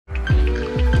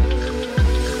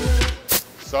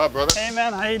What's up, brother? Hey,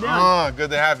 man. How you doing? Good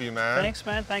to have you, man. Thanks,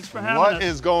 man. Thanks for having us. What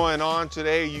is going on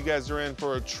today? You guys are in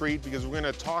for a treat because we're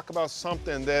going to talk about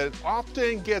something that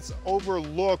often gets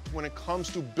overlooked when it comes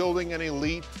to building an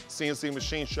elite CNC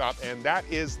machine shop, and that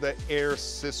is the air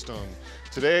system.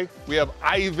 Today, we have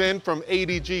Ivan from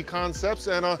ADG Concepts,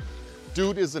 and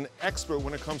dude is an expert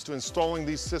when it comes to installing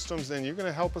these systems, and you're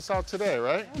gonna help us out today,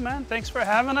 right? Yeah, man, thanks for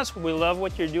having us. We love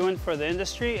what you're doing for the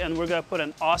industry, and we're gonna put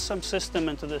an awesome system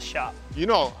into this shop. You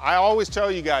know, I always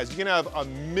tell you guys, you can have $1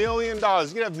 million, you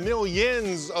can have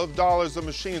millions of dollars of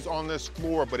machines on this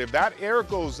floor, but if that air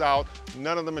goes out,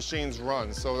 none of the machines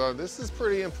run. So this is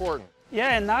pretty important.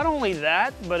 Yeah, and not only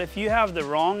that, but if you have the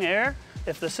wrong air,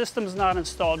 if the system's not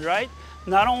installed right,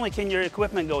 not only can your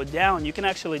equipment go down, you can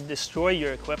actually destroy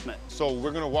your equipment. So we're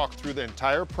gonna walk through the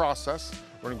entire process.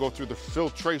 We're gonna go through the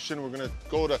filtration. We're gonna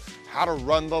go to how to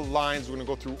run the lines. We're gonna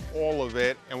go through all of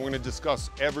it, and we're gonna discuss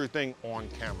everything on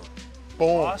camera.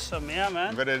 Boom. Awesome, yeah,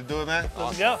 man. You ready to do it, man?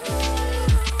 Let's go.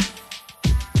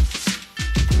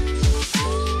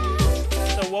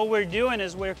 So what we're doing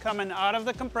is we're coming out of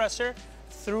the compressor,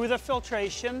 through the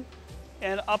filtration,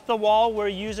 and up the wall, we're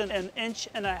using an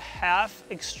 1.5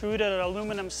 inch extruded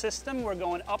aluminum system. We're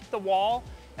going up the wall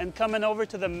and coming over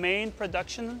to the main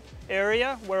production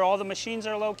area where all the machines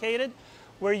are located.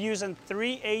 We're using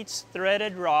 3/8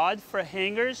 threaded rod for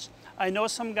hangers. I know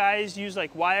some guys use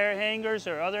like wire hangers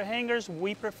or other hangers.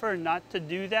 We prefer not to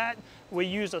do that. We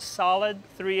use a solid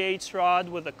 3/8 rod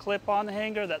with a clip-on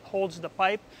hanger that holds the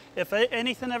pipe. If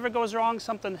anything ever goes wrong,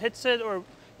 something hits it, or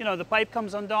you know, the pipe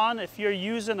comes undone, if you're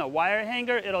using a wire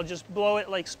hanger, it'll just blow it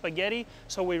like spaghetti.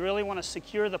 So we really want to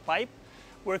secure the pipe.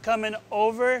 We're coming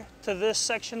over to this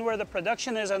section where the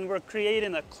production is, and we're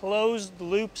creating a closed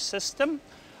loop system.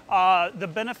 The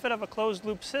benefit of a closed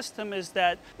loop system is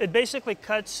that it basically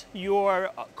cuts your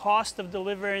cost of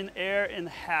delivering air in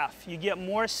half. You get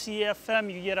more CFM,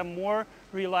 you get a more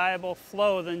reliable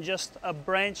flow than just a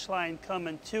branch line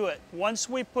coming to it. Once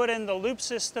we put in the loop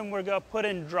system, we're going to put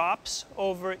in drops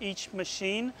over each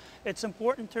machine. It's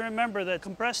important to remember that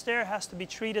compressed air has to be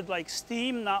treated like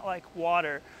steam, not like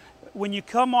water. When you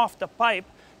come off the pipe,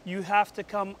 you have to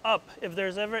come up. If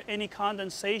there's ever any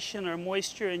condensation or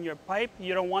moisture in your pipe,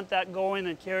 you don't want that going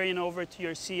and carrying over to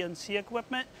your CNC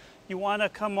equipment. You want to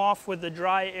come off with the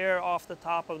dry air off the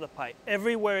top of the pipe.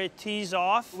 Everywhere it tees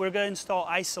off, we're going to install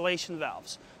isolation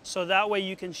valves. So that way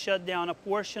you can shut down a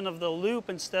portion of the loop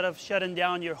instead of shutting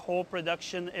down your whole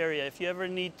production area. If you ever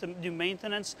need to do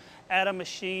maintenance at a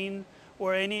machine,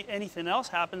 or anything else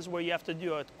happens where you have to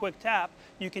do a quick tap,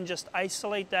 you can just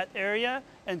isolate that area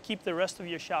and keep the rest of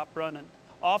your shop running.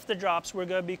 Off the drops, we're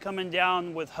going to be coming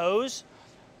down with hose.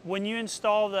 When you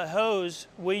install the hose,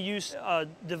 we use a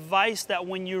device that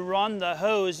when you run the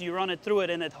hose, you run it through it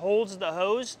and it holds the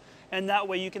hose, and that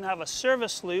way you can have a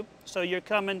service loop. So you're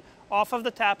coming off of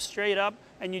the tap straight up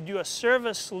and you do a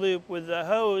service loop with the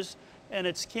hose, and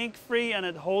it's kink free and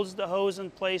it holds the hose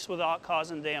in place without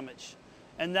causing damage.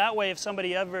 And that way, if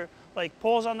somebody ever like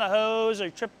pulls on the hose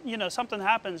or something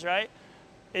happens, right?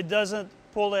 It doesn't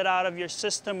pull it out of your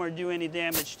system or do any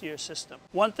damage to your system.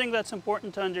 One thing that's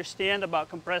important to understand about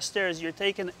compressed air is you're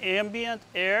taking ambient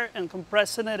air and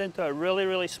compressing it into a really,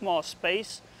 really small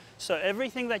space. So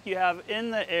everything that you have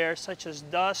in the air, such as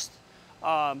dust,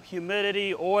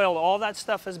 humidity, oil, all that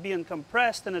stuff is being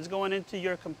compressed and it's going into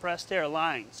your compressed air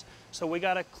lines. So we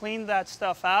got to clean that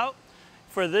stuff out.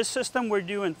 For this system, we're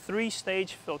doing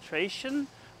 3-stage filtration.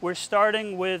 We're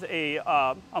starting with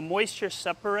a moisture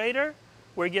separator.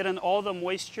 We're getting all the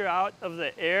moisture out of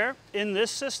the air. In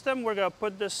this system, we're going to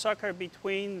put this sucker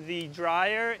between the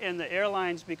dryer and the air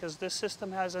lines because this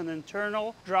system has an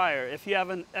internal dryer. If you have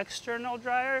an external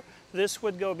dryer, this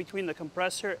would go between the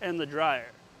compressor and the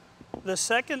dryer. The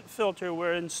second filter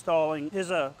we're installing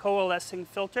is a coalescing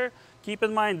filter. Keep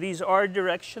in mind, these are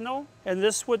directional, and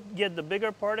this would get the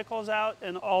bigger particles out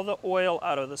and all the oil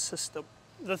out of the system.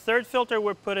 The third filter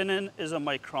we're putting in is a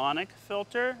micronic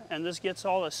filter, and this gets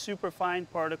all the superfine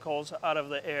particles out of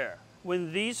the air.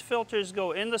 When these filters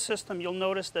go in the system, you'll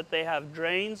notice that they have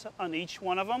drains on each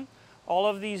one of them. All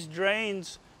of these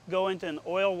drains go into an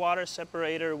oil water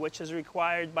separator, which is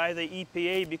required by the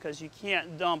EPA because you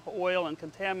can't dump oil and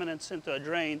contaminants into a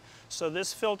drain. So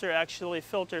this filter actually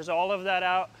filters all of that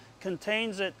out,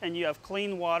 contains it, and you have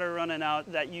clean water running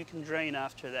out that you can drain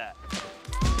after that.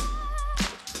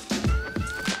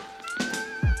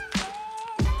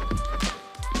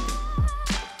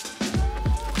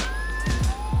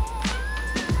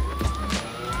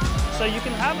 So you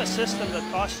can have a system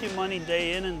that costs you money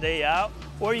day in and day out,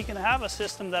 or you can have a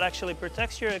system that actually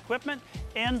protects your equipment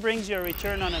and brings you a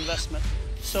return on investment.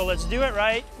 So let's do it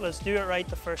right. Let's do it right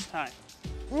the first time.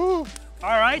 Woo.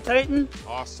 All right, Titan.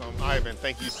 Awesome, Ivan,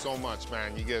 thank you so much,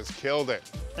 man. You guys killed it.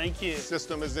 Thank you.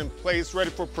 System is in place, ready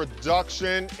for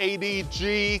production.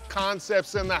 ADG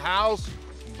concepts in the house.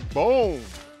 Boom.